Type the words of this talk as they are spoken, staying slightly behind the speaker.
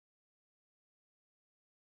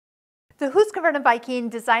The Husqvarna Viking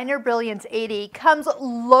Designer Brilliance 80 comes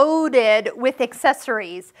loaded with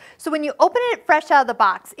accessories. So when you open it fresh out of the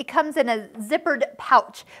box, it comes in a zippered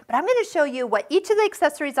pouch. But I'm going to show you what each of the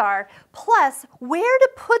accessories are, plus where to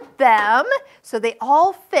put them so they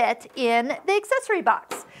all fit in the accessory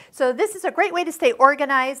box. So this is a great way to stay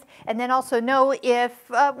organized and then also know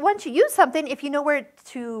if once you use something, if you know where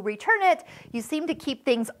to return it, you seem to keep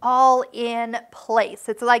things all in place.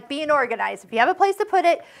 It's like being organized. If you have a place to put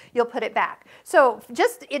it, you'll put it back. So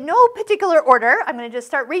just in no particular order, I'm going to just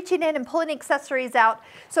start reaching in and pulling accessories out.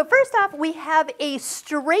 So first off, we have a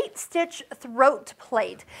straight stitch throat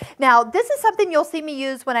plate. Now this is something you'll see me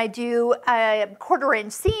use when I do 1/4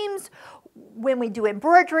 inch seams, when we do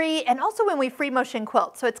embroidery, and also when we free motion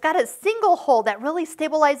quilt. So it's got a single hole that really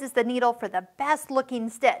stabilizes the needle for the best looking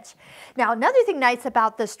stitch. Now another thing nice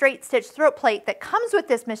about the straight stitch throat plate that comes with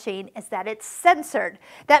this machine is that it's sensored.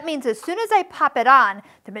 That means as soon as I pop it on,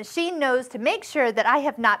 the machine knows to make sure that I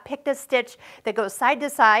have not picked a stitch that goes side to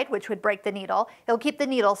side, which would break the needle. It'll keep the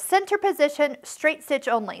needle center position, straight stitch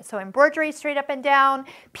only. So embroidery straight up and down,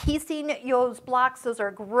 piecing those blocks, those are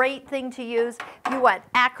a great thing to use if you want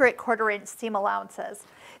accurate 1/4 inch seam allowances.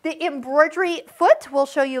 The embroidery foot, we'll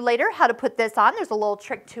show you later how to put this on. There's a little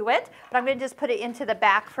trick to it, but I'm going to just put it into the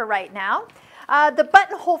back for right now. The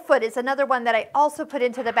buttonhole foot is another one that I also put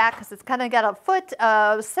into the back because it's kind of got a foot,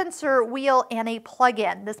 a sensor wheel, and a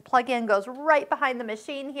plug-in. This plug-in goes right behind the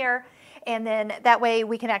machine here, and then that way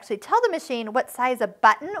we can actually tell the machine what size of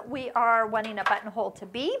button we are wanting a buttonhole to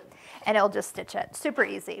be, and it'll just stitch it. Super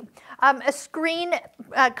easy. A screen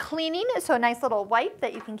cleaning, so a nice little wipe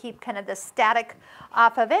that you can keep kind of the static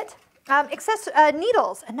off of it.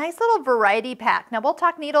 Needles, a nice little variety pack. Now we'll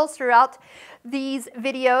talk needles throughout these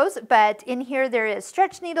videos, but in here there is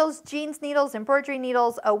stretch needles, jeans needles, embroidery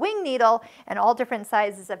needles, a wing needle, and all different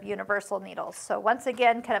sizes of universal needles. So once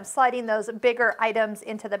again, kind of sliding those bigger items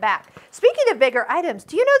into the back. Speaking of bigger items,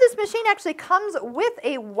 do you know this machine actually comes with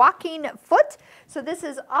a walking foot? So this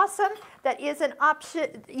is awesome. That is an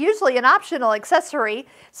option, usually an optional accessory.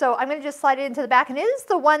 So I'm going to just slide it into the back, and it is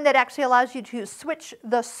the one that actually allows you to switch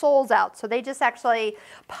the soles out. So they just actually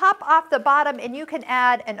pop off the bottom, and you can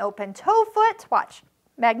add an open toe foot. Watch,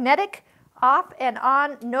 magnetic, off and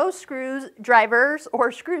on, no screws, drivers,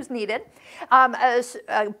 or screws needed.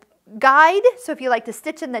 A guide, so if you like to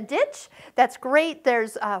stitch in the ditch, that's great.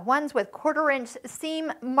 There's ones with 1/4 inch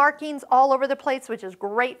seam markings all over the place, which is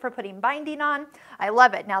great for putting binding on. I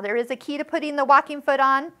love it. Now there is a key to putting the walking foot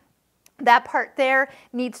on. That part there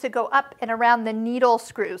needs to go up and around the needle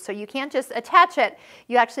screw. So you can't just attach it.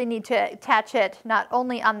 You actually need to attach it not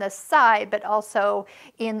only on the side, but also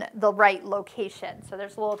in the right location. So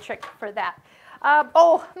there's a little trick for that.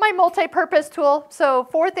 Oh, my multi-purpose tool. So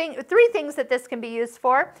three things that this can be used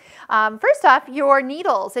for. First off, your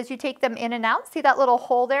needles, as you take them in and out, see that little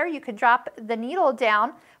hole there? You can drop the needle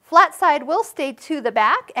down. Flat side will stay to the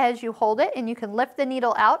back as you hold it, and you can lift the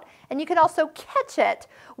needle out, and you can also catch it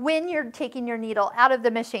when you're taking your needle out of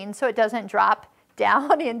the machine so it doesn't drop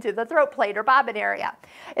down into the throat plate or bobbin area.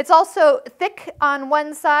 It's also thick on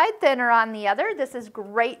one side, thinner on the other. This is a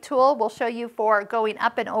great tool. We'll show you for going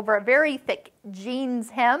up and over a very thick jeans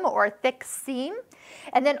hem or thick seam.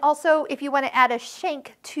 And then also if you want to add a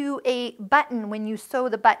shank to a button when you sew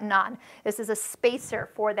the button on, this is a spacer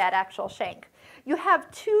for that actual shank. You have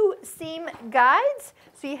two seam guides,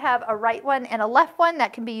 so you have a right one and a left one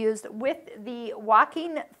that can be used with the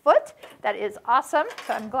walking foot. That is awesome,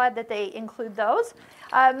 so I'm glad that they include those.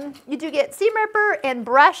 You do get seam ripper and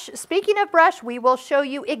brush. Speaking of brush, we will show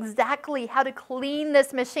you exactly how to clean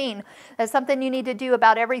this machine. That's something you need to do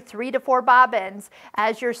about every 3 to 4 bobbins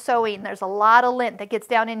as you're sewing. There's a lot of lint that gets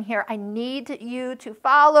down in here. I need you to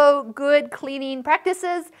follow good cleaning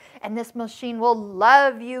practices, and this machine will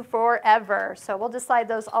love you forever. So we'll just slide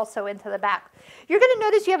those also into the back. You're going to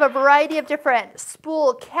notice you have a variety of different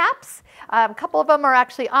spool caps. A couple of them are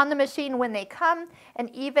actually on the machine when they come, and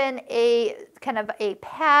even a kind of a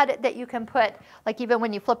pad that you can put, like even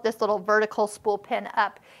when you flip this little vertical spool pin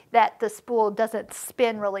up, that the spool doesn't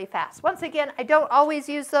spin really fast. Once again, I don't always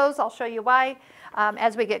use those. I'll show you why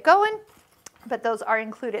as we get going. But those are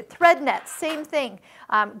included. Thread nets, same thing.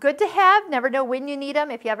 Good to have, never know when you need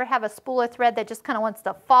them. If you ever have a spool of thread that just kind of wants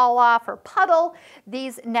to fall off or puddle,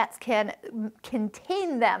 these nets can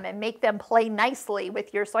contain them and make them play nicely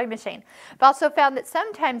with your sewing machine. I've also found that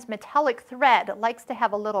sometimes metallic thread likes to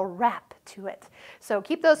have a little wrap to it. So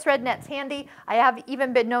keep those thread nets handy. I have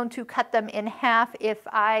even been known to cut them in half if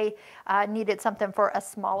I needed something for a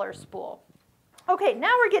smaller spool. Okay,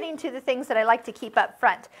 now we're getting to the things that I like to keep up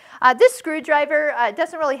front. This screwdriver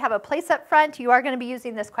doesn't really have a place up front. You are going to be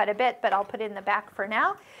using this quite a bit, but I'll put it in the back for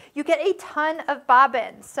now. You get a ton of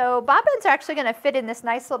bobbins. So bobbins are actually going to fit in this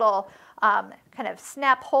nice little kind of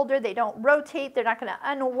snap holder. They don't rotate. They're not going to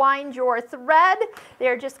unwind your thread.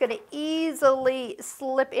 They're just going to easily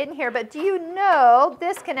slip in here. But do you know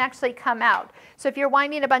this can actually come out? So if you're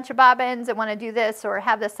winding a bunch of bobbins and want to do this or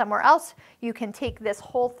have this somewhere else, you can take this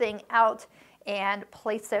whole thing out and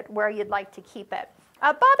place it where you'd like to keep it.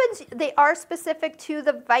 Bobbins, they are specific to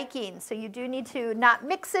the Viking, so you do need to not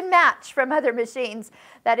mix and match from other machines.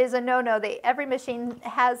 That is a no-no. Every machine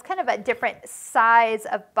has kind of a different size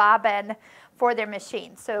of bobbin for their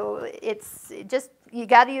machine. So it's just, you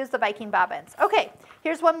got to use the Viking bobbins. Okay,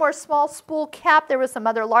 here's one more small spool cap. There was some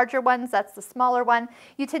other larger ones. That's the smaller one.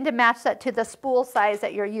 You tend to match that to the spool size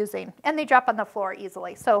that you're using, and they drop on the floor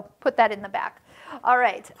easily. So put that in the back. All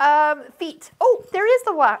right, feet. Oh, there is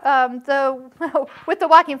with the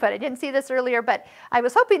walking foot. I didn't see this earlier, but I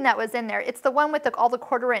was hoping that was in there. It's the one with all the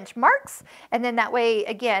 1/4 inch marks, and then that way,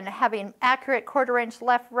 again, having accurate 1/4 inch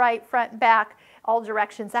left, right, front, back, all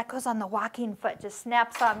directions. That goes on the walking foot, just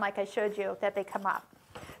snaps on like I showed you that they come off.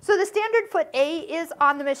 So the standard foot A is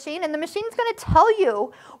on the machine, and the machine is going to tell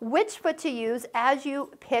you which foot to use as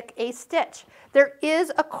you pick a stitch. There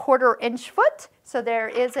is a 1/4 inch foot, so there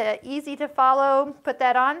is a easy to follow, put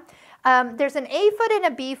that on. There's an A foot and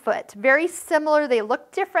a B foot, very similar. They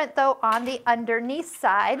look different though on the underneath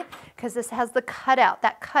side because this has the cutout.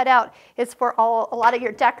 That cutout is for a lot of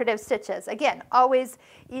your decorative stitches. Again, always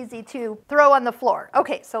easy to throw on the floor.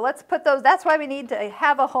 Okay, so let's put those, that's why we need to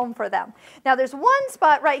have a home for them. Now there's one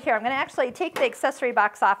spot right here. I'm going to actually take the accessory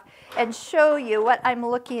box off and show you what I'm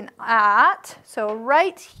looking at. So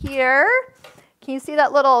right here, can you see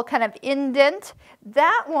that little kind of indent?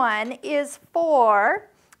 That one is for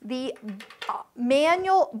the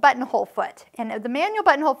manual buttonhole foot. And the manual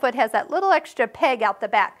buttonhole foot has that little extra peg out the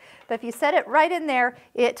back. But if you set it right in there,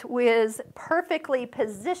 it was perfectly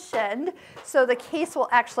positioned so the case will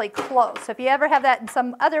actually close. So if you ever have that in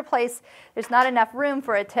some other place, there's not enough room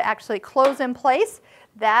for it to actually close in place.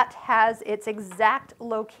 That has its exact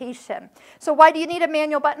location. So why do you need a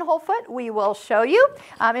manual buttonhole foot? We will show you.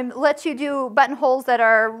 It lets you do buttonholes that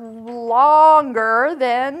are longer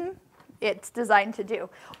than it's designed to do.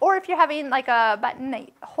 Or if you're having like a button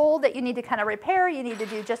hole that you need to kind of repair, you need to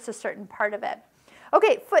do just a certain part of it.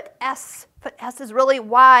 Okay, foot S. Foot S is really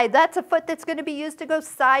wide. That's a foot that's going to be used to go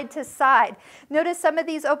side to side. Notice some of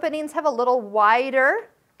these openings have a little wider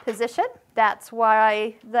position. That's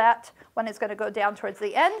why that one is going to go down towards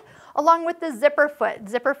the end, along with the zipper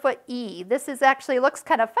foot E. This is actually looks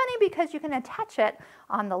kind of funny because you can attach it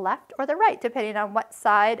on the left or the right, depending on what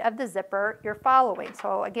side of the zipper you're following.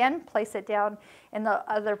 So again, place it down in the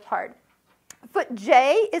other part. Foot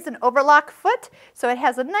J is an overlock foot, so it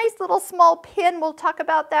has a nice little small pin. We'll talk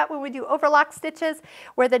about that when we do overlock stitches,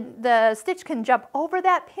 where the stitch can jump over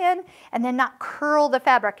that pin and then not curl the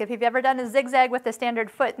fabric. If you've ever done a zigzag with the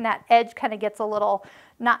standard foot and that edge kind of gets a little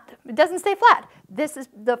it doesn't stay flat. This is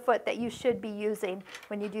the foot that you should be using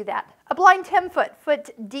when you do that. A blind hem foot,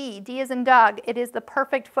 foot D. D is in dog. It is the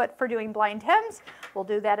perfect foot for doing blind hems. We'll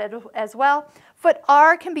do that as well. Foot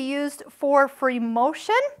R can be used for free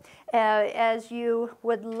motion as you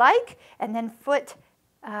would like. And then foot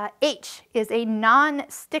H is a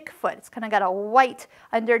non-stick foot. It's kind of got a white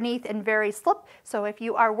underneath and very slip. So if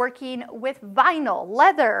you are working with vinyl,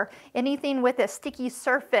 leather, anything with a sticky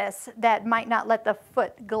surface that might not let the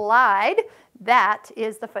foot glide, that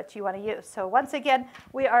is the foot you want to use. So once again,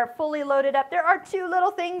 we are fully loaded up. There are two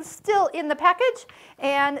little things still in the package.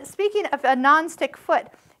 And speaking of a non-stick foot,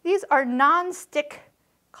 these are non-stick,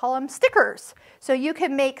 call them stickers. So you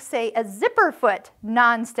can make, say, a zipper foot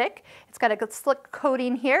non-stick. It's got a good slick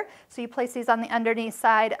coating here. So you place these on the underneath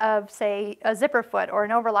side of, say, a zipper foot or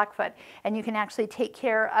an overlock foot, and you can actually take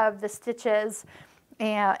care of the stitches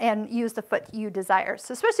and use the foot you desire.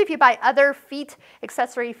 So especially if you buy other feet,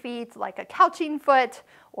 accessory feet, like a couching foot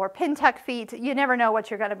or pin tuck feet, you never know what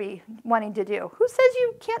you're going to be wanting to do. Who says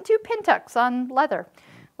you can't do pin tucks on leather?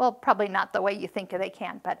 Well, probably not the way you think they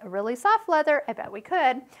can, but a really soft leather, I bet we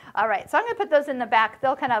could. All right, so I'm going to put those in the back.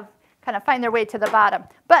 They'll kind of find their way to the bottom.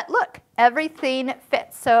 But look, everything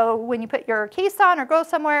fits. So when you put your case on or go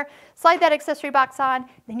somewhere, slide that accessory box on,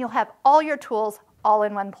 then you'll have all your tools all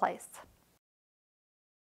in one place.